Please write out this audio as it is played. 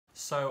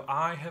So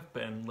I have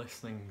been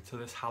listening to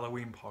this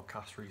Halloween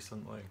podcast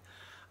recently,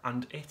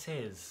 and it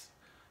is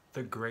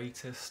the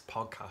greatest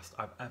podcast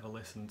I've ever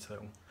listened to.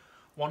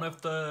 One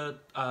of the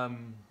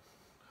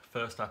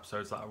first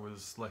episodes that I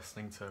was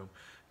listening to,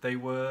 they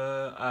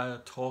were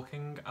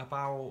talking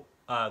about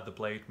the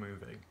Blade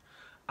movie,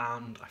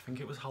 and I think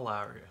it was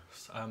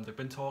hilarious. They've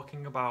been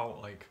talking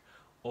about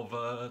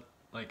other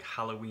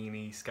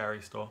Halloween-y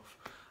scary stuff.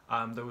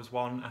 There was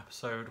one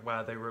episode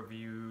where they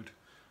reviewed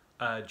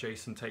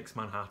Jason Takes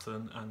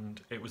Manhattan,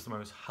 and it was the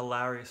most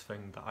hilarious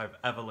thing that I've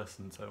ever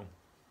listened to.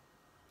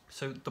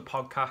 So the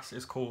podcast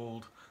is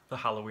called the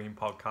Halloween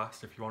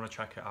Podcast. If you want to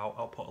check it out,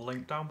 I'll put a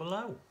link down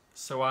below.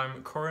 So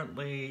I'm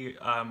currently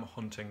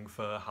hunting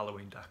for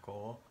Halloween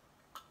decor.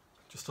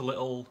 Just a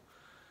little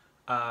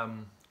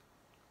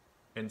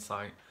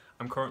insight.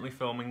 I'm currently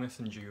filming this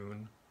in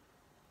June.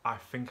 I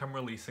think I'm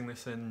releasing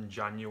this in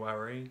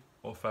January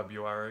or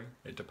February,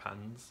 it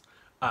depends.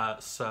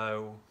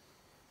 So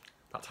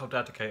that's how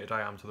dedicated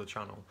I am to the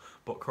channel.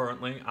 But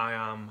currently I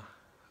am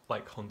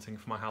hunting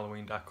for my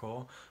Halloween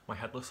decor. My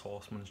headless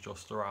horseman's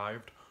just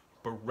arrived.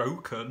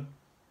 Broken.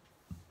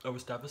 I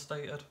was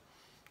devastated.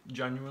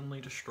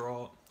 Genuinely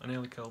distraught. I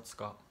nearly killed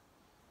Scott.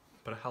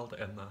 But I held it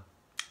in there.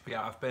 But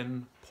yeah, I've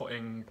been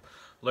putting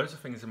loads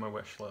of things in my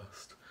wish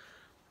list.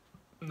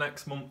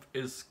 Next month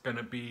is going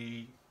to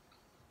be...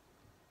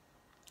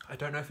 I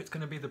don't know if it's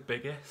going to be the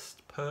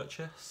biggest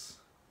purchase.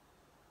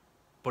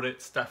 But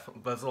it's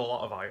definitely... There's a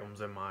lot of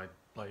items in my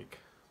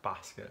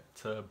basket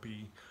to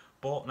be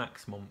bought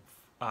next month.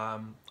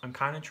 I'm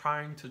kind of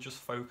trying to just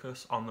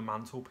focus on the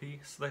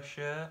mantelpiece this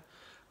year,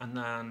 and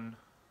then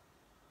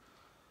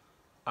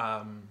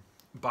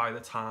by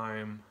the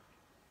time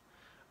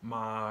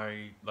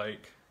my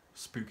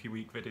spooky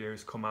week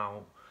videos come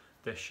out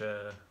this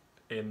year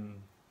in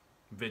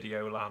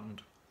Videoland,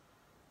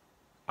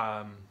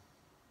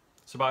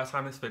 so by the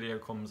time this video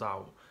comes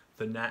out,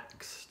 the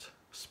next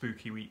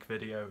spooky week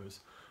videos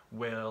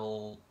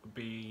will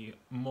be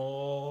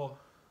more...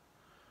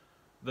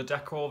 The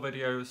decor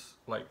videos,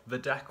 the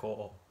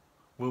decor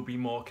will be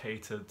more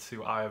catered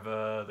to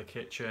either the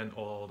kitchen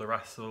or the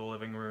rest of the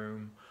living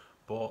room,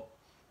 but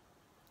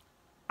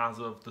as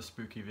of the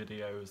spooky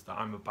videos that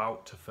I'm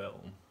about to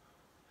film,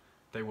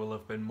 they will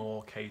have been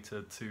more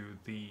catered to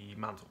the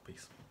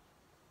mantelpiece.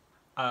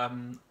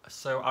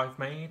 So I've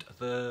made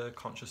the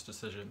conscious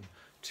decision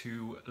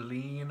to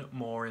lean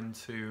more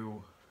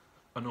into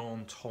an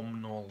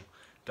autumnal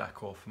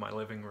decor for my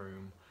living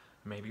room.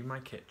 Maybe my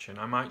kitchen.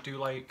 I might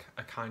do a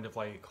kind of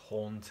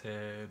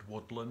haunted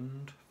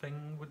woodland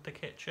thing with the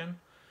kitchen,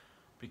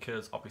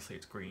 because obviously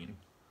it's green.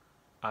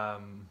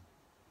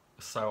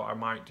 So I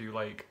might do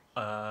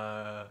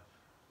a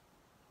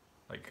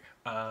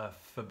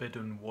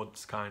forbidden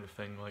woods kind of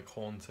thing,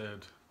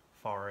 haunted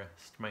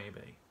forest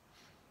maybe.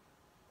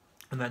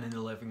 And then in the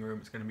living room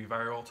it's going to be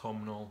very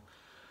autumnal.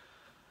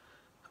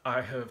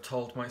 I have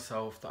told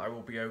myself that I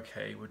will be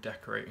okay with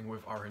decorating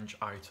with orange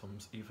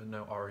items, even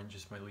though orange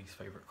is my least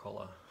favourite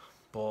colour.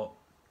 But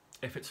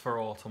if it's for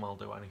autumn, I'll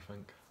do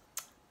anything.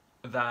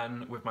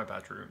 Then with my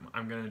bedroom,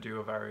 I'm going to do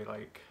a very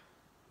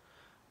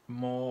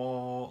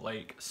more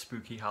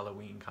spooky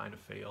Halloween kind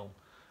of feel.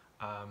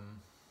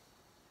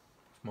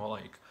 More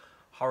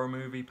horror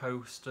movie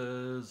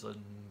posters,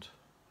 and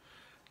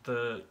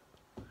the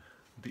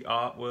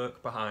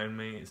artwork behind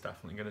me is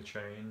definitely going to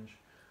change.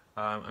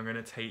 I'm going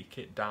to take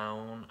it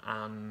down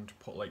and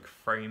put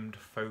framed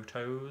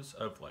photos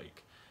of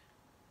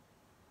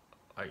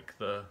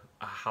a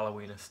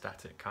Halloween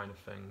aesthetic kind of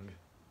thing.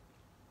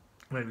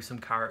 Maybe some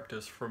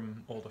characters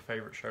from all the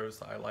favourite shows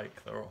that I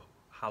like that are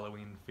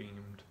Halloween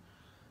themed.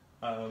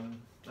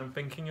 I'm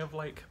thinking of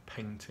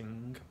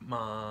painting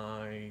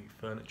my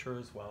furniture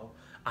as well,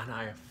 and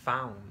I have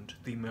found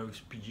the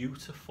most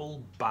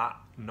beautiful bat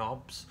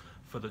knobs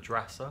for the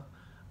dresser,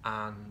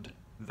 and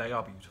they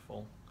are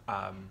beautiful.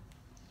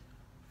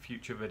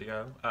 Future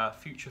video,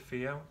 future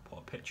Theo, put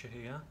a picture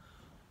here.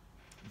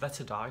 They're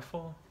to die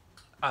for.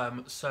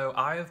 So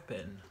I have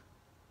been,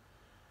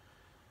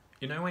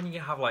 you know when you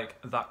have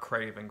that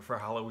craving for a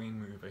Halloween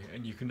movie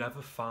and you can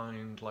never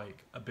find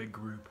a big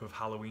group of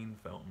Halloween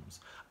films?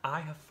 I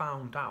have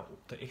found out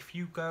that if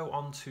you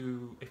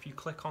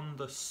click on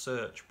the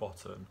search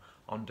button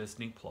on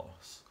Disney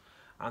Plus,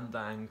 and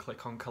then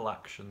click on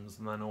collections,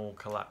 and then all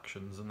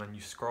collections, and then you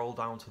scroll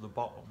down to the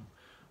bottom,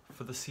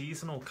 for the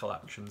seasonal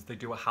collections, they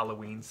do a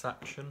Halloween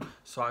section.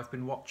 So I've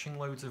been watching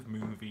loads of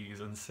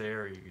movies and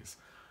series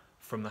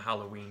from the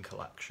Halloween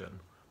collection,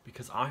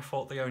 because I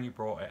thought they only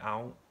brought it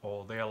out,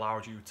 or they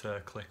allowed you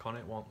to click on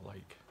it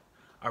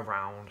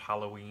around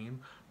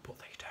Halloween, but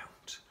they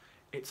don't.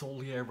 It's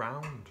all year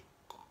round.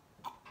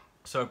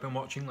 So I've been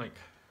watching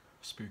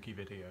spooky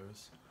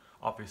videos.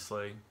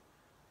 Obviously,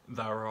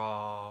 there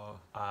are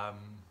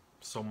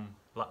some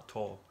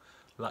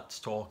let's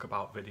talk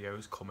about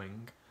videos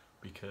coming,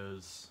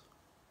 because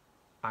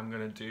I'm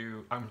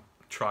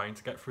trying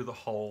to get through the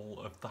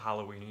whole of the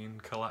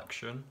Halloween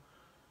collection.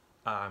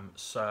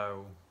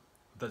 So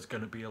there's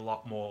going to be a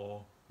lot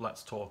more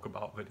let's talk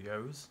about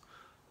videos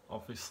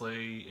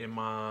Obviously, in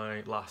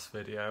my last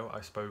video,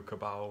 I spoke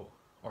about,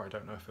 or I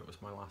don't know if it was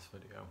my last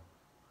video,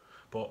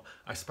 but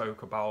I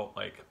spoke about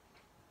like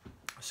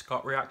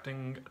Scott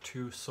reacting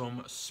to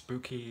some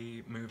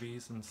spooky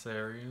movies and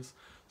series,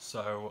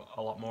 so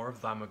a lot more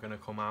of them are going to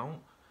come out.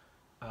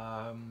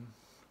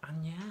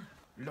 And yeah,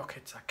 look,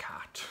 it's a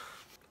cat.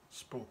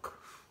 Spook.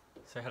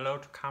 Say hello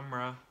to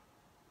camera.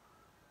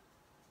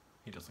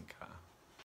 He doesn't care.